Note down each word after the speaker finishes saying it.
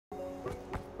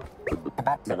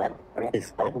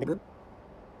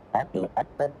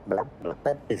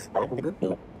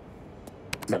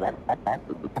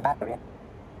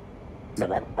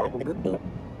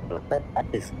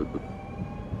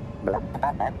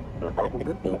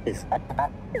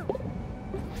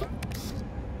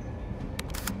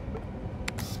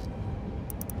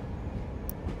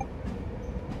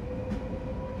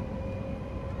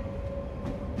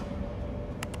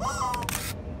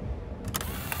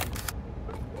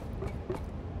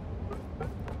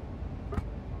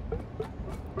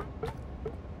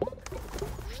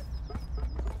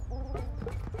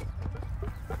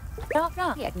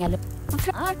Bra, egna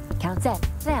luckar kan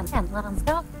träna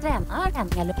landskap, tränar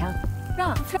egna luckar.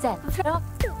 Bra.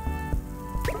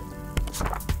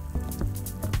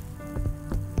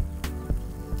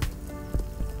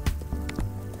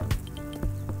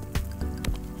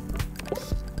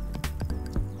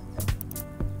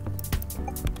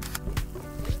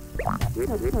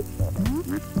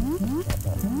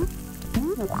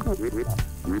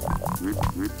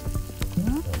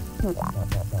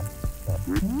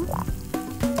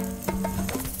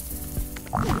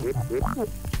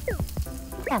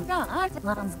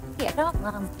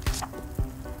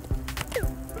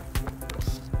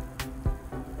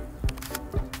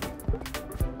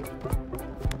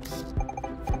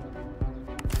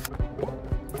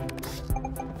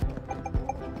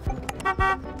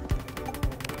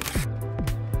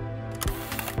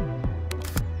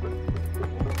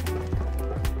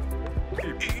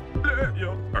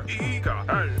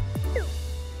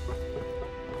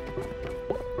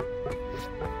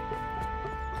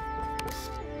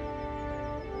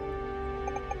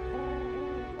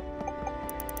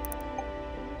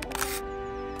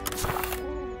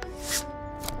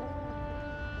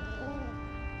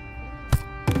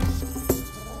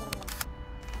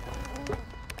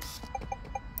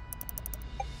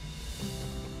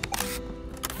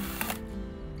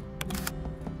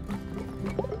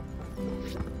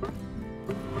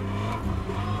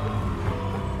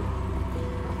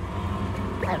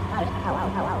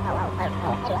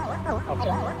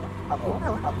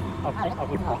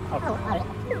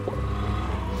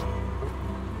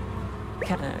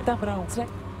 Canada bra släck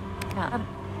kan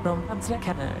från släck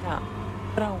Canada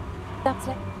bra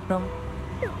släck från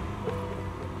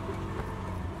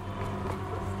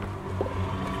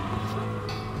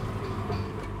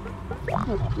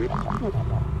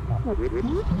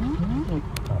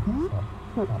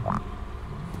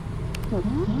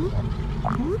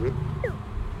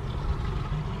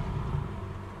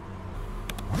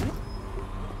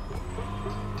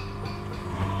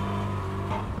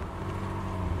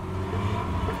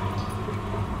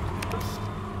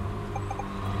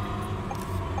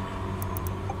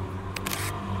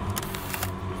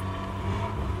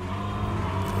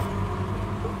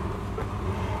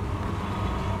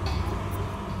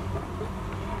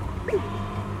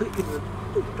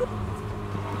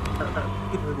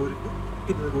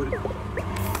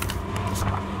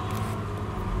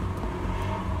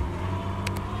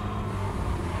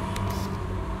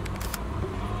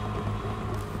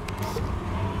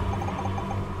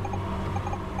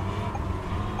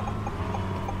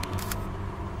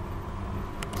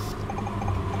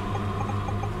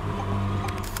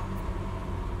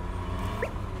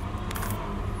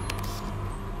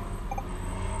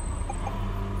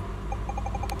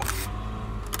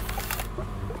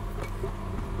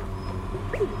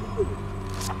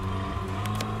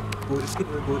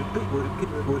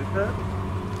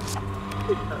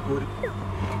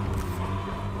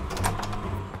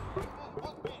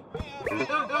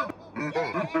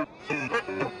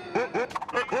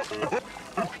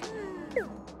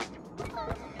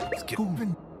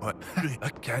Skoven og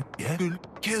kan jeg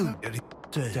kill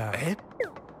det af.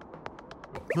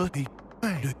 Må vi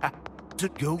så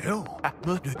go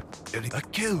må du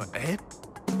kill af.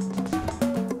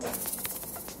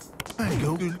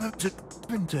 Go så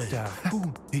vente der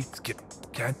hun skal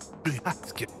kan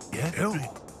skal ja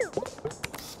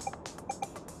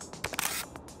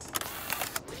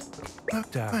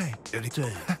der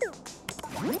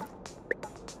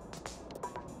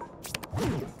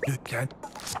du kan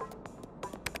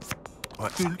og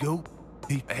du go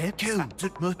i kill så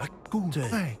må du gå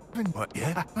til men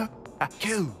ja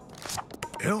kill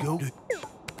go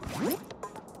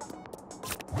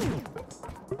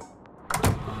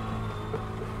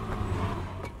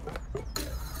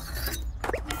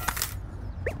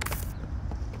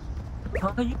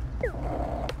Hej. Hãy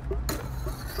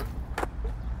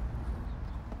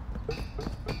subscribe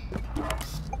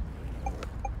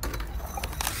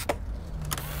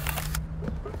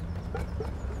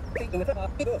cho kênh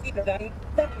Ghiền Mì Gõ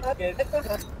để không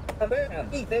bỏ lỡ những video hấp dẫn.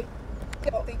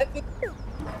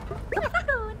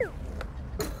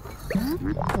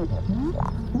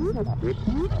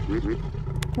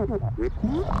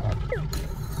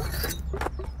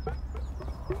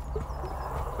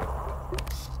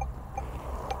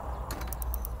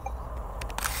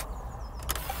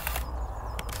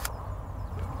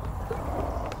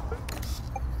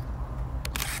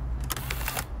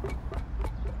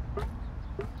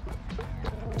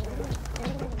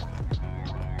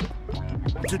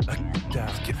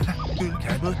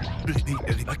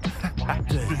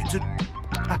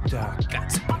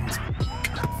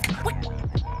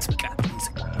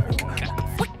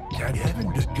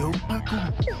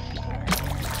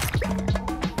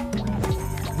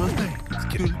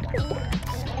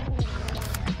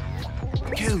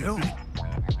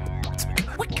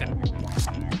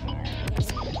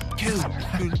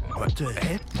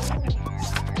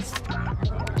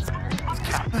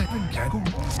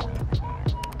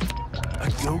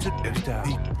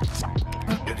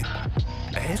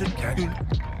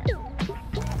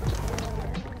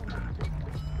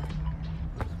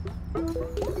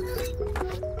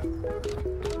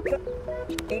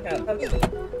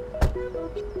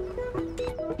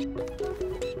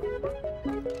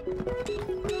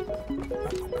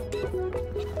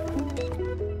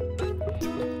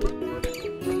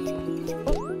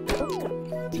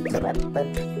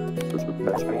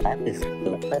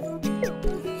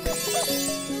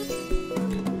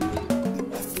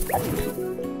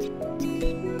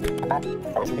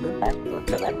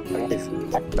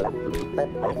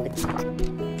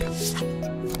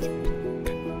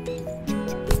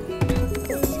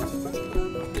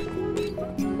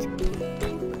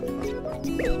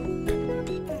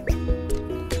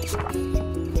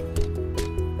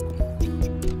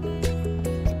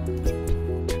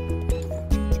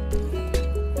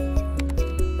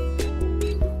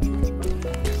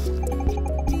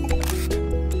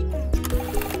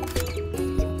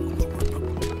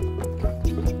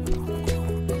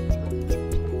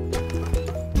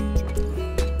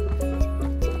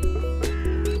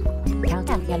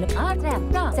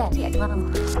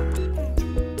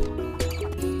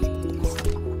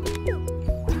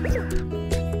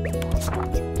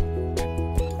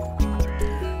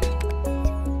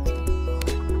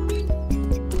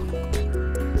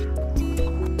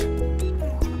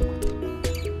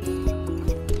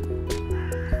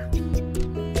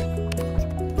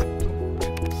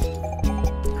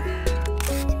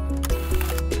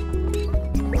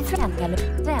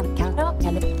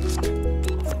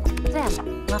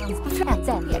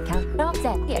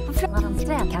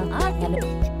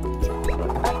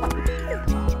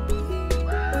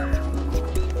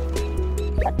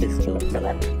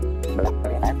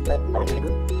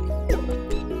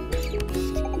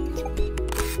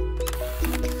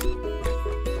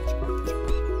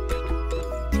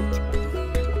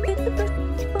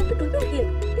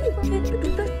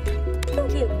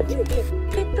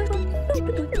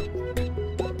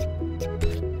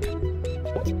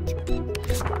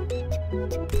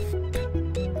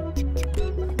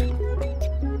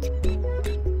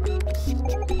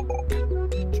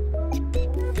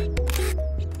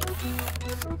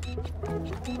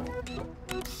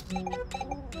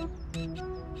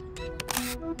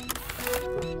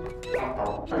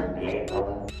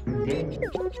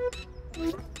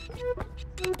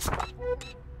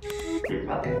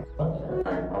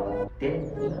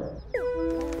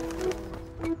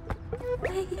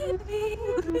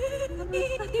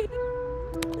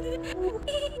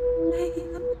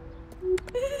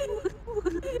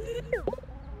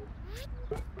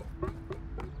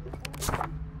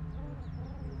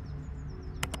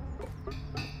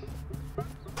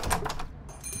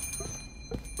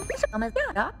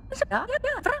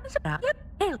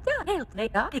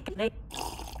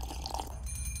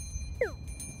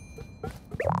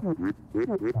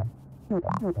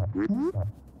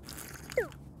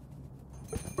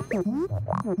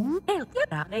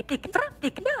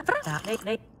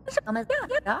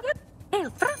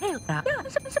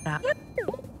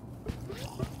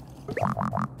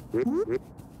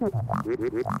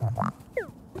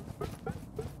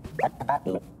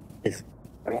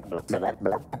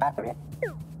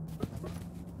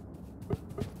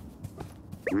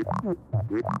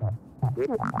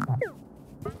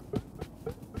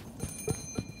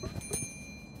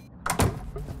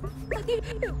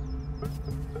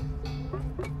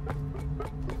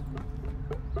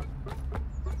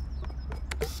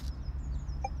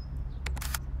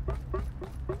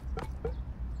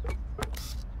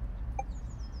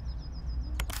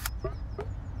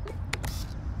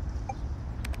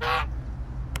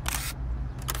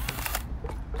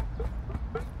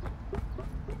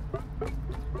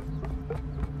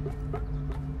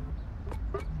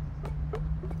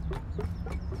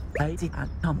 thấy gì ăn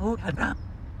thòng hút hẳn rap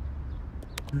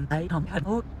thấy thòng hẳn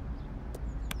hút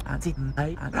ăn gì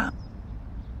thấy ăn rap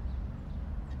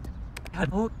hẳn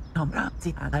hút thòng rap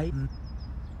gì ăn thấy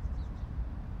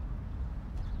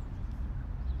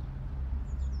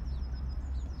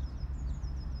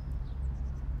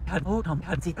hẳn hút thòng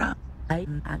hẳn gì rap thấy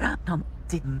ăn rap thòng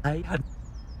gì thấy hẳn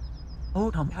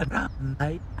hút thòng hẳn rap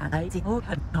thấy ăn thấy gì hút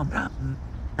hẳn thòng rap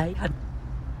thấy hẳn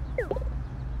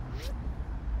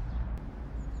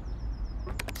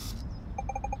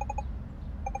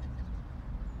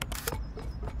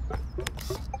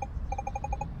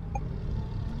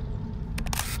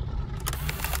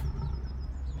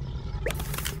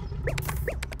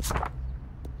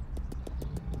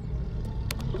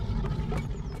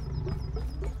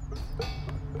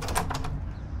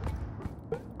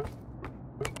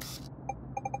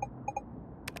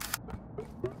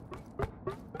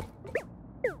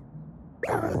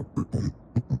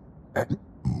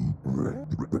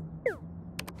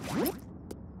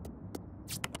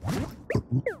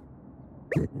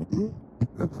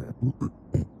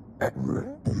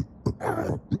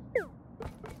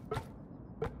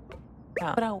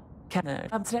Brau, canner,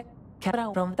 amstrek,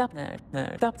 carau, rom, tap,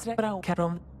 tapstrek, brau,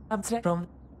 carom, amstrek, rom,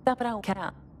 tap, brau,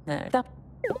 cara, tap,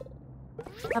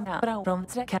 brau, rom,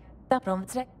 strek, tap, rom,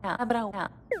 strek, brau,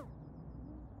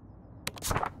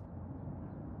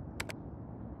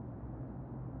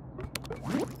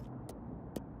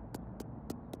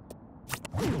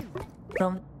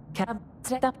 rom, caram,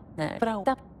 strek, tap, brau,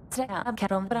 tap, strek,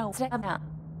 carom, brau, strek,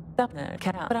 tap,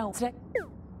 cara, brau, strek.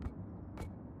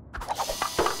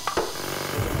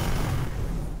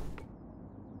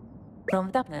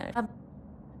 Rom tap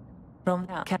rom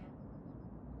cat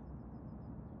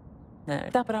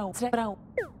tap brau strek brau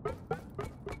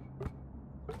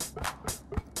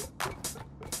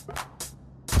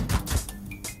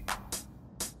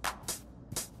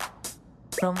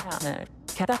rom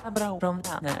cat tap brau rom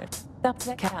tap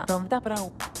strek cat rom tap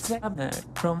brau strek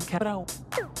rom cat brau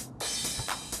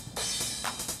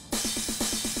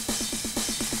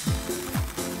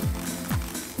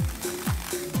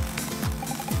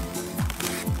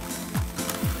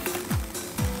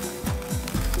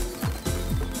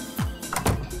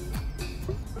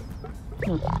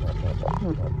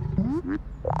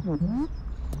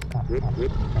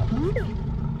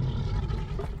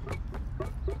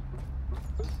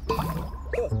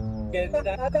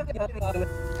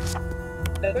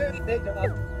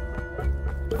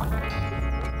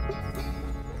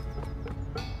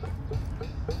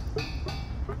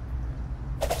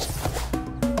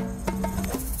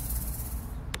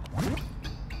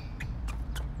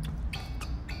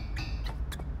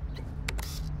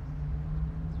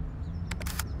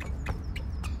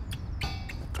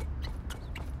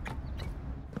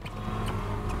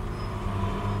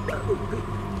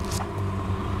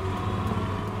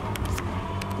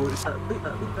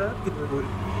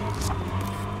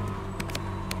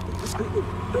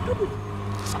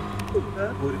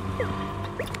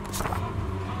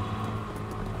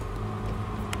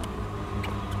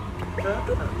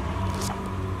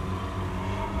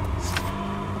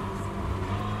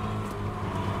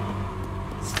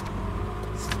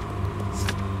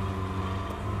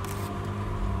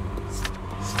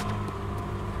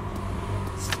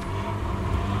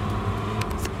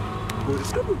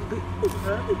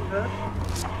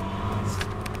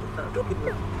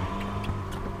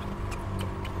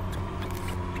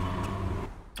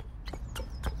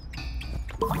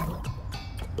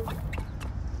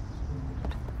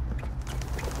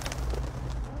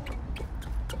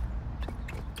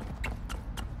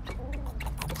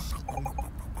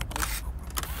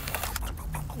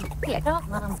Here đó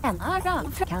làm ở đó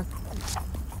can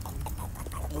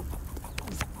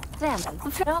Sam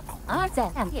đó ở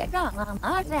Sam here đó làm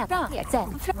ở Sam đó here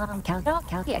Sam làm can đó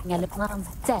can here nghe lực làm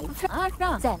Sam ở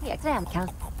đó Sam here Sam can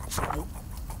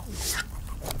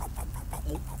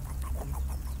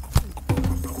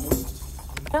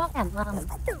đó can làm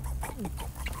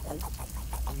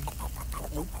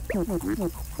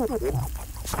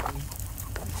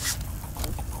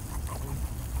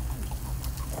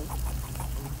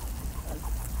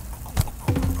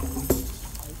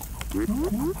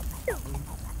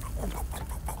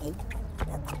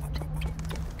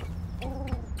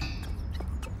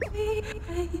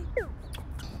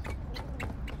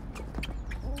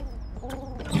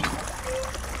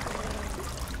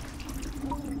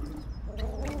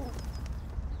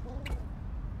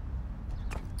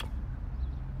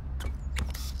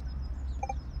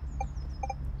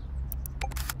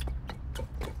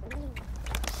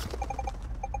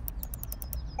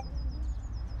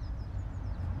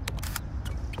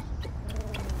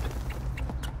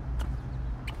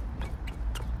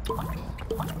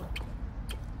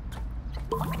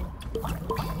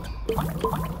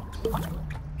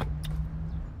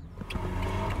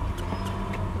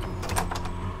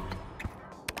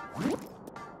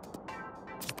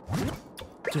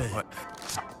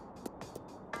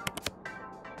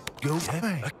Go,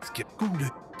 hey, skip, go,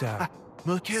 da,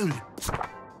 Mercury.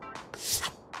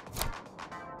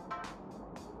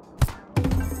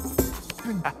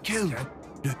 Kill,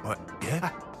 what, yeah,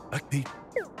 I beat.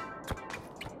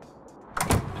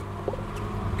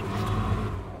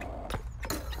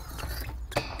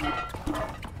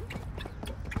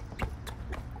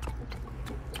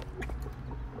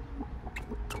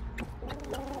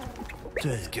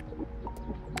 Skip.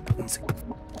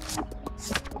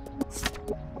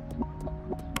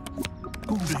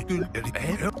 Go,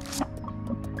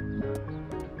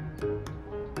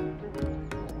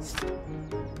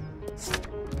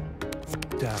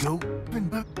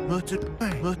 murder, murder,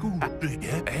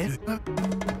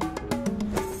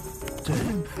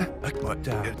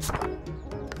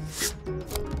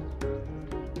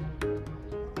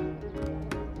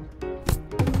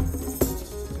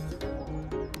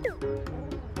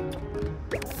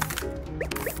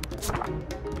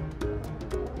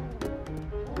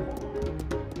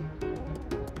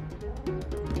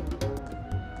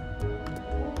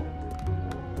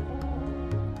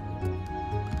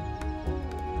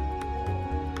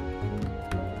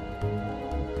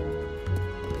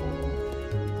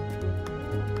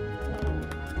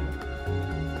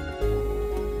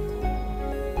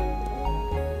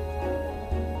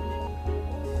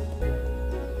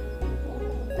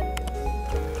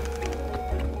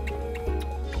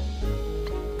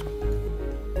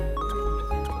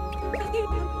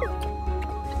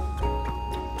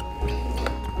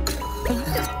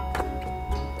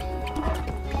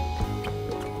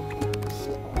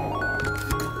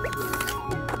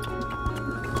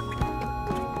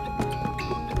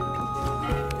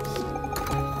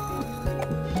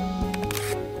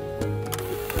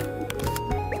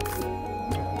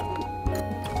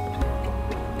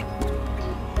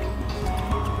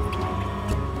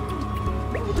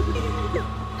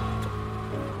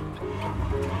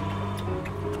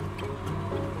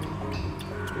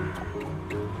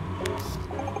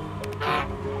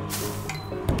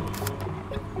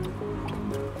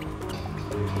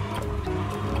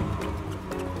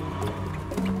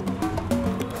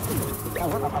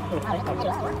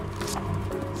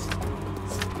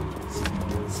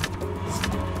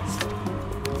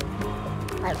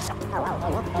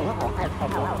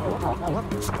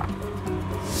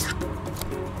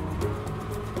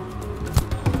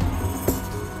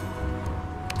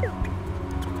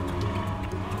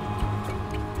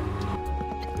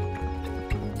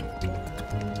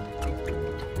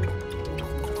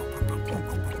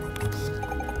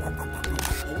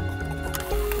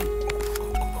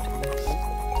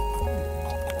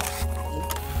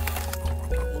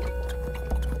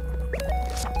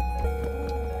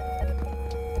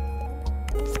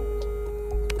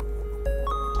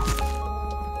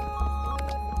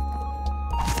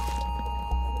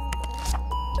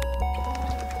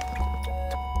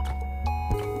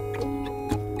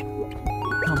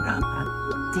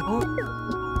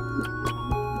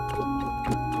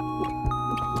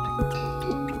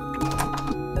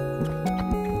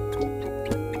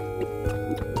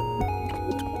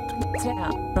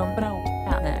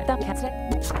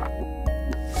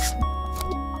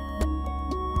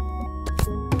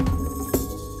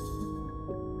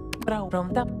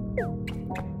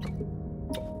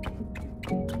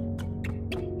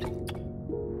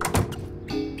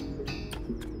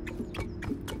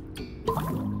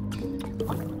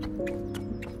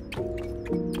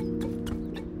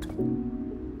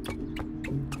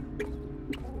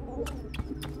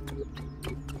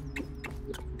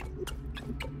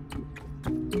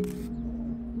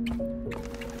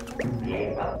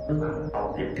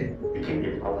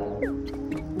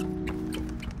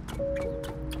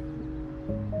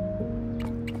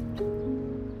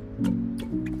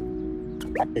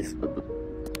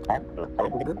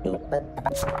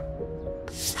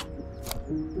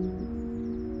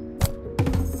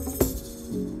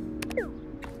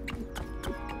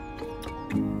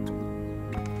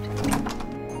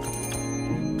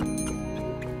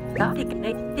 Đó thì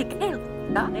cái eo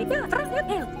đó này đó ra nhất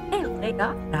eo này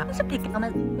đó sắp đi cái mà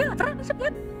đó ra sắp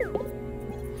nhất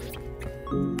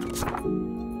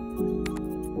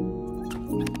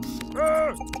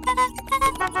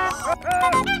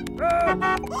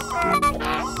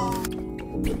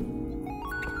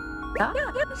đó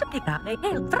nhất sắp đi cả này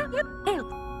eo ra nhất eo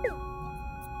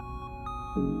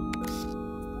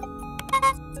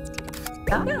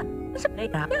đó sắp này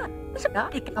đó sắp đó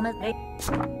thì cái mà này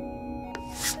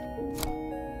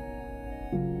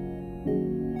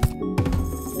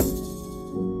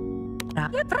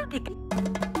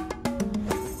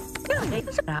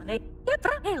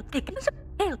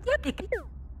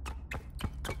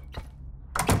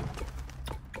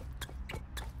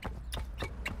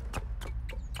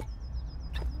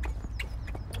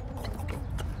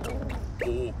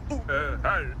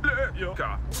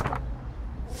Herrejaka.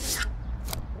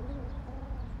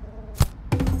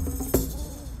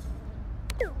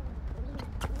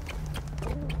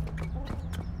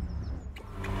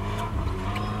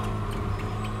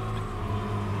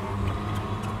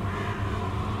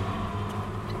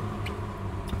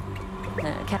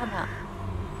 Karamel.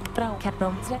 Brau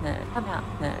karom tre.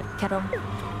 Karamel. Karom.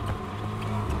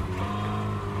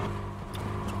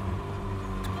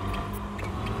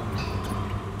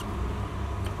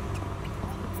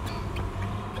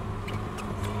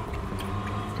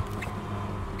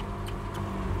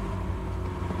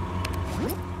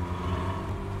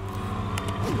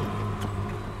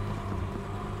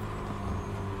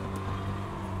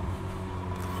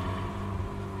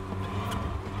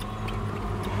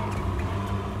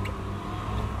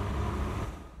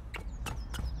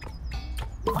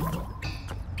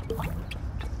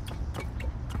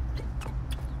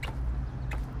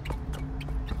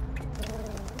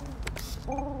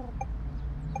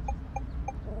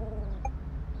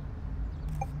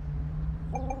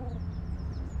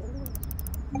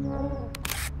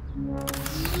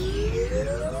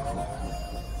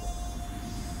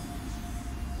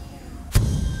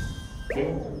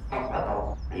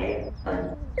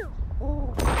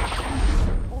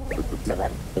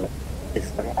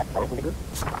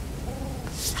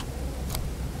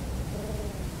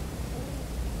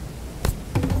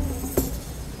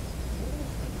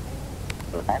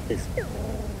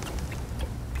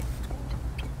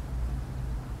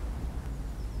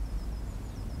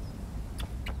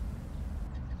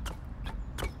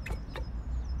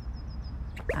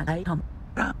 Bạn thấy không?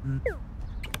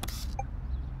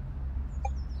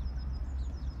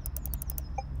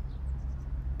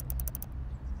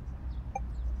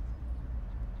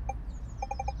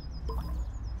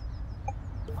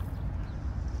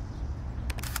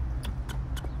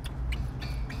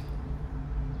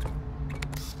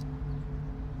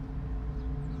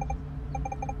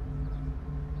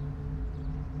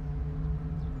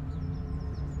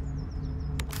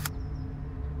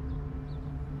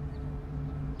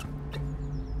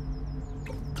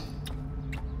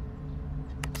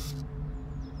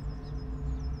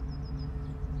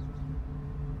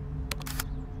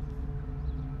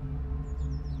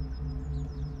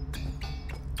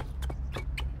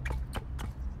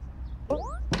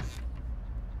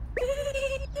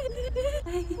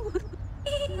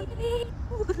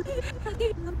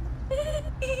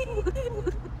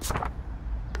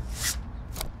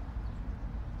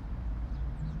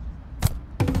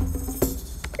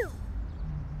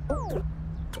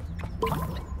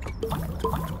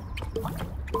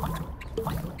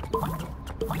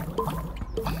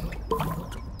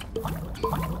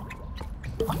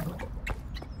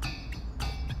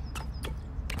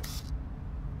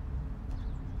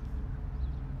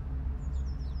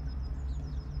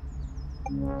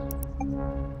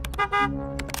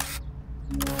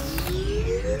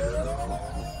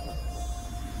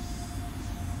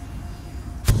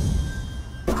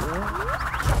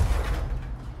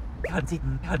 Hàn gì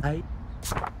hàn thấy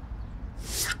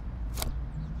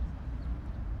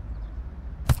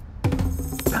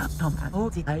không hàn ô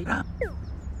gì thấy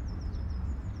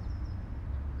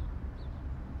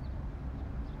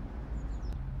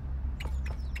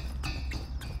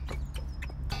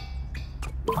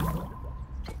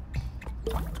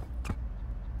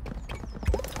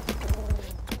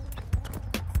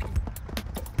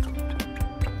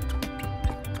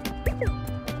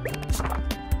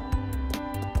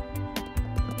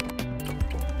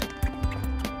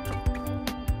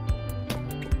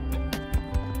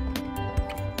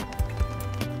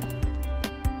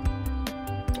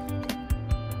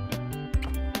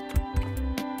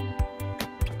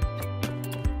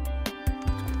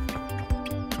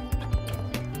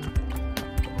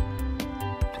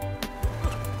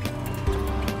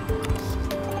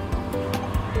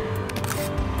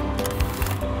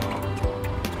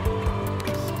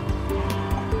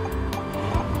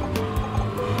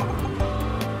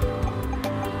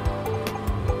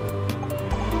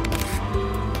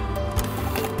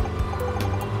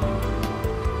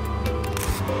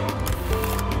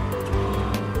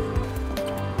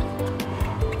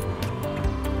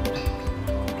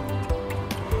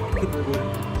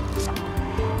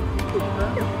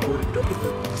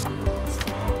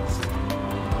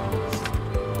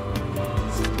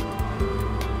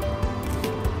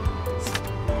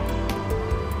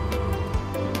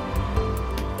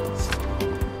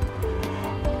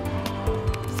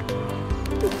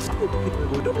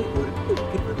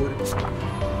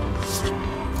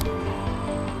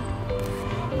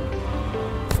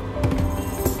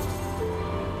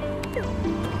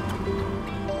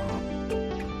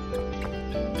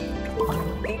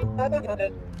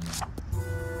Good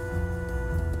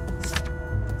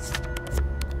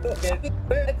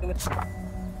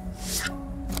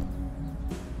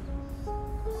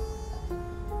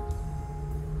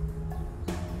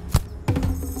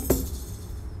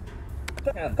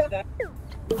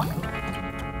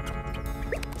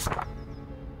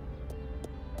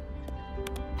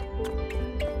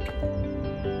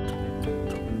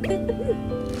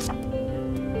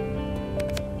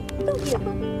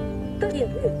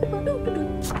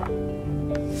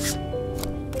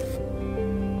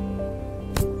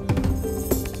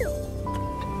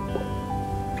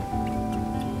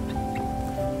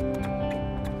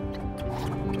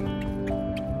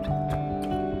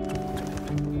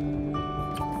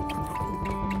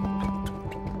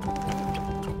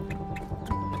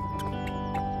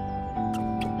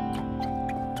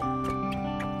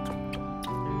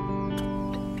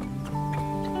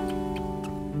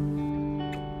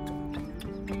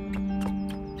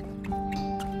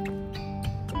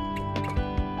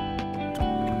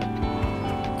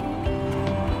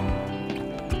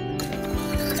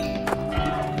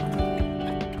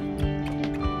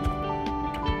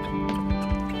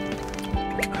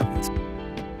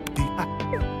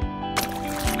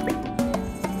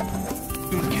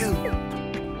kill. Good.